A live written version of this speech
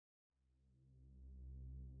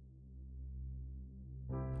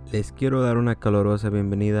Les quiero dar una calurosa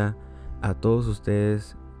bienvenida a todos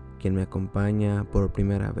ustedes quien me acompaña por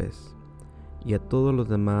primera vez y a todos los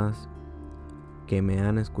demás que me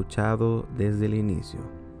han escuchado desde el inicio.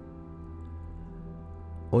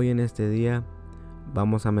 Hoy en este día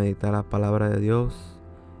vamos a meditar la palabra de Dios,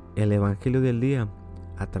 el Evangelio del día,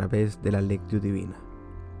 a través de la lectio divina.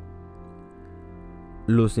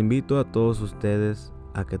 Los invito a todos ustedes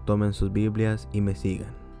a que tomen sus Biblias y me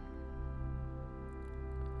sigan.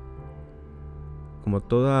 Como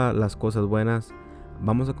todas las cosas buenas,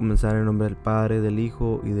 vamos a comenzar en nombre del Padre, del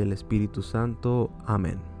Hijo y del Espíritu Santo.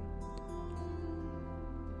 Amén.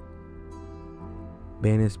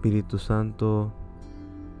 Ven, Espíritu Santo,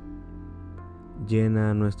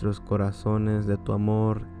 llena nuestros corazones de tu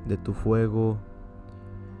amor, de tu fuego.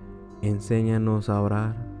 Enséñanos a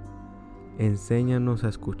orar, enséñanos a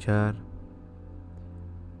escuchar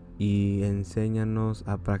y enséñanos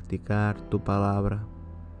a practicar tu palabra.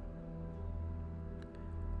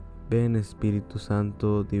 Ven, Espíritu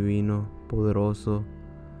Santo, divino, poderoso,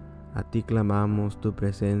 a ti clamamos tu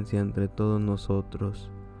presencia entre todos nosotros,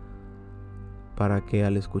 para que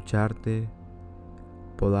al escucharte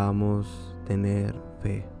podamos tener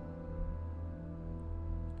fe.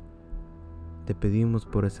 Te pedimos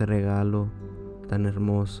por ese regalo tan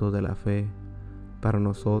hermoso de la fe para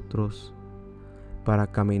nosotros, para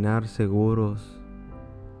caminar seguros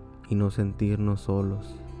y no sentirnos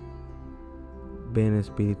solos. Ven,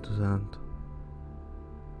 Espíritu Santo.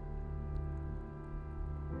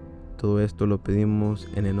 Todo esto lo pedimos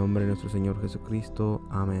en el nombre de nuestro Señor Jesucristo.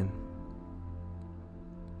 Amén.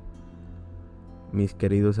 Mis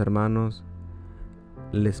queridos hermanos,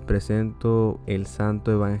 les presento el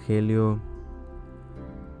Santo Evangelio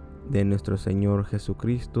de nuestro Señor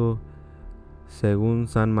Jesucristo según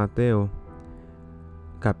San Mateo,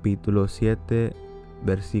 capítulo 7,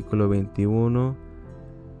 versículo 21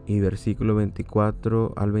 y versículo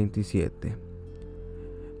 24 al 27.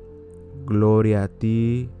 Gloria a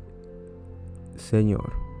ti,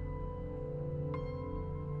 Señor.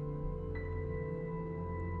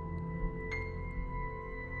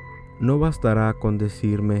 No bastará con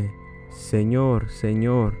decirme, Señor,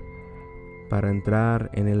 Señor, para entrar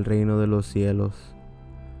en el reino de los cielos.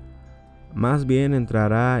 Más bien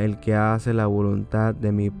entrará el que hace la voluntad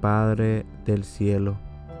de mi Padre del cielo.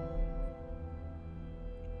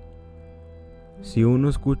 Si uno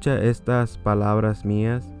escucha estas palabras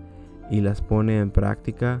mías y las pone en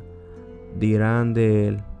práctica, dirán de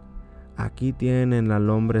él, aquí tienen al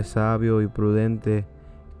hombre sabio y prudente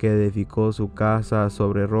que edificó su casa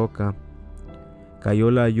sobre roca. Cayó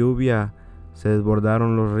la lluvia, se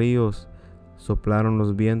desbordaron los ríos, soplaron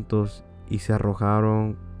los vientos y se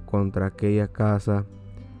arrojaron contra aquella casa.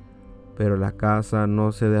 Pero la casa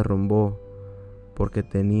no se derrumbó, porque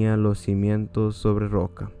tenía los cimientos sobre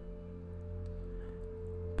roca.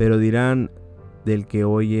 Pero dirán del que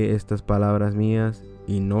oye estas palabras mías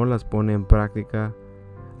y no las pone en práctica,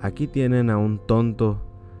 aquí tienen a un tonto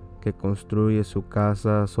que construye su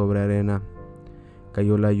casa sobre arena.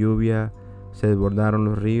 Cayó la lluvia, se desbordaron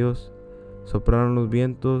los ríos, soplaron los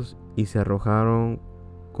vientos y se arrojaron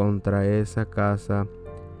contra esa casa.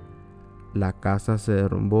 La casa se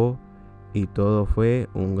derrumbó y todo fue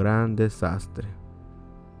un gran desastre.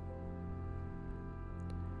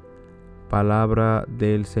 Palabra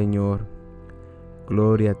del Señor.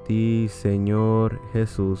 Gloria a ti, Señor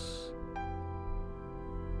Jesús.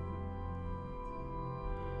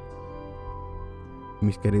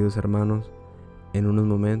 Mis queridos hermanos, en unos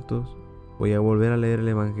momentos voy a volver a leer el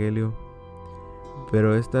Evangelio,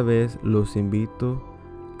 pero esta vez los invito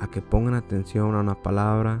a que pongan atención a una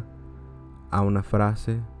palabra, a una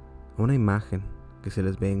frase, a una imagen que se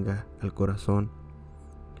les venga al corazón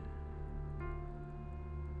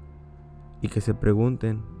y que se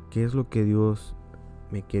pregunten qué es lo que Dios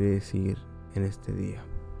me quiere decir en este día.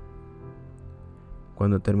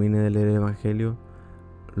 Cuando termine de leer el Evangelio,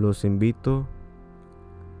 los invito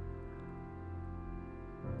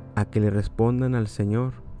a que le respondan al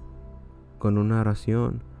Señor con una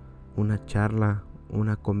oración, una charla,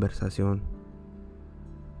 una conversación.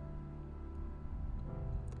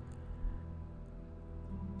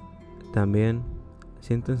 También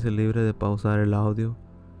siéntense libres de pausar el audio,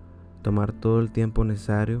 tomar todo el tiempo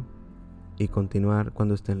necesario y continuar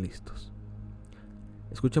cuando estén listos.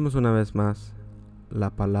 Escuchemos una vez más la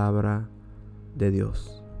palabra de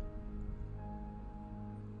Dios.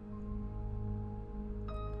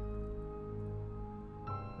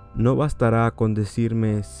 No bastará con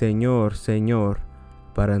decirme Señor, Señor,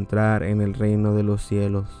 para entrar en el reino de los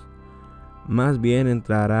cielos. Más bien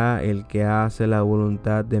entrará el que hace la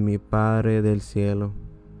voluntad de mi Padre del cielo.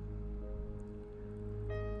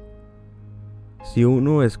 Si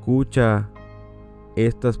uno escucha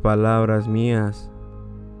estas palabras mías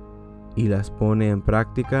y las pone en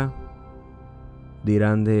práctica,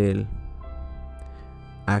 dirán de él: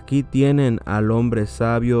 aquí tienen al hombre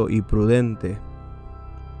sabio y prudente,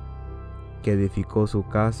 que edificó su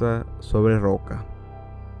casa sobre roca.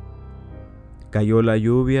 Cayó la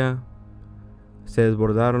lluvia, se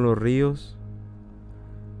desbordaron los ríos,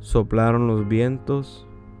 soplaron los vientos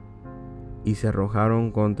y se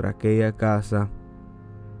arrojaron contra aquella casa,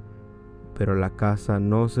 pero la casa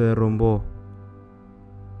no se derrumbó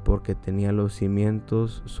porque tenía los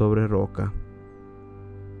cimientos sobre roca.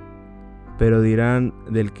 Pero dirán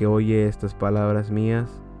del que oye estas palabras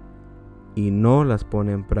mías y no las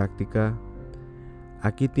pone en práctica: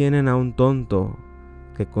 aquí tienen a un tonto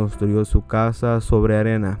que construyó su casa sobre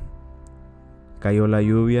arena. Cayó la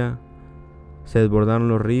lluvia, se desbordaron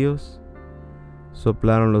los ríos,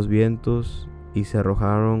 soplaron los vientos y se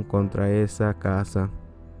arrojaron contra esa casa.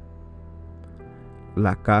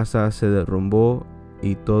 La casa se derrumbó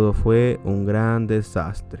y todo fue un gran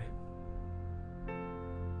desastre.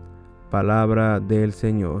 Palabra del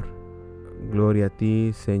Señor. Gloria a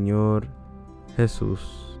ti, Señor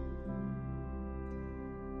Jesús.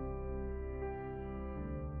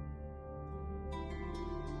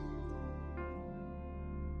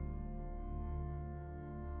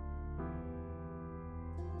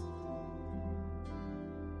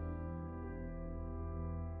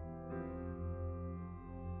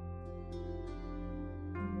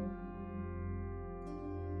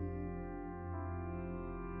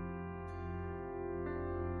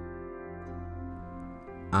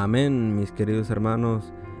 Amén, mis queridos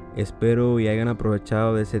hermanos. Espero y hayan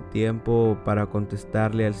aprovechado de ese tiempo para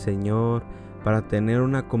contestarle al Señor, para tener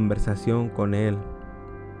una conversación con Él.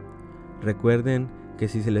 Recuerden que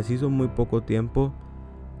si se les hizo muy poco tiempo,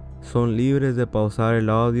 son libres de pausar el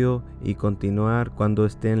audio y continuar cuando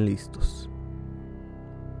estén listos.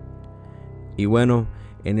 Y bueno,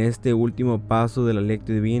 en este último paso de la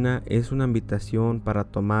lectio divina es una invitación para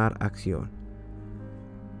tomar acción.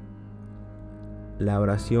 La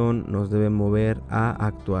oración nos debe mover a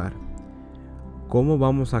actuar. ¿Cómo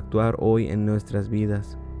vamos a actuar hoy en nuestras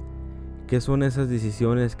vidas? ¿Qué son esas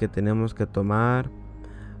decisiones que tenemos que tomar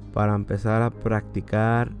para empezar a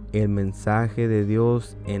practicar el mensaje de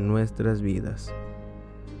Dios en nuestras vidas?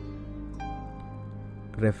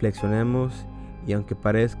 Reflexionemos y aunque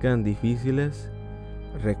parezcan difíciles,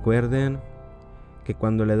 recuerden que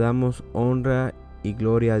cuando le damos honra y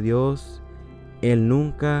gloria a Dios, Él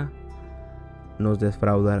nunca nos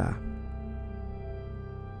defraudará.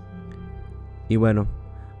 Y bueno,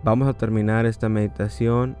 vamos a terminar esta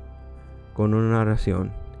meditación con una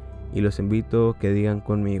oración y los invito a que digan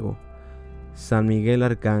conmigo: San Miguel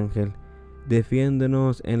Arcángel,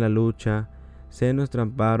 defiéndonos en la lucha, sé nuestro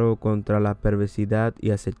amparo contra la perversidad y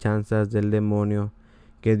acechanzas del demonio,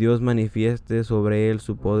 que Dios manifieste sobre él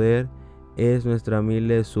su poder, es nuestra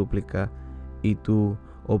humilde súplica. Y tú,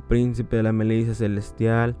 oh príncipe de la milicia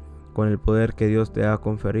celestial, con el poder que Dios te ha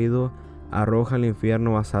conferido, arroja al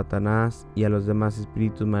infierno a Satanás y a los demás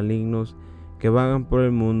espíritus malignos que vagan por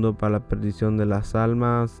el mundo para la perdición de las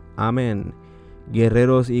almas. Amén.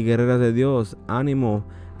 Guerreros y guerreras de Dios, ánimo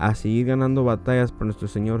a seguir ganando batallas por nuestro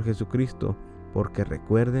Señor Jesucristo, porque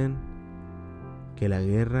recuerden que la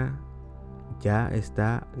guerra ya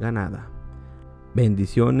está ganada.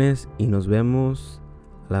 Bendiciones y nos vemos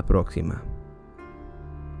la próxima.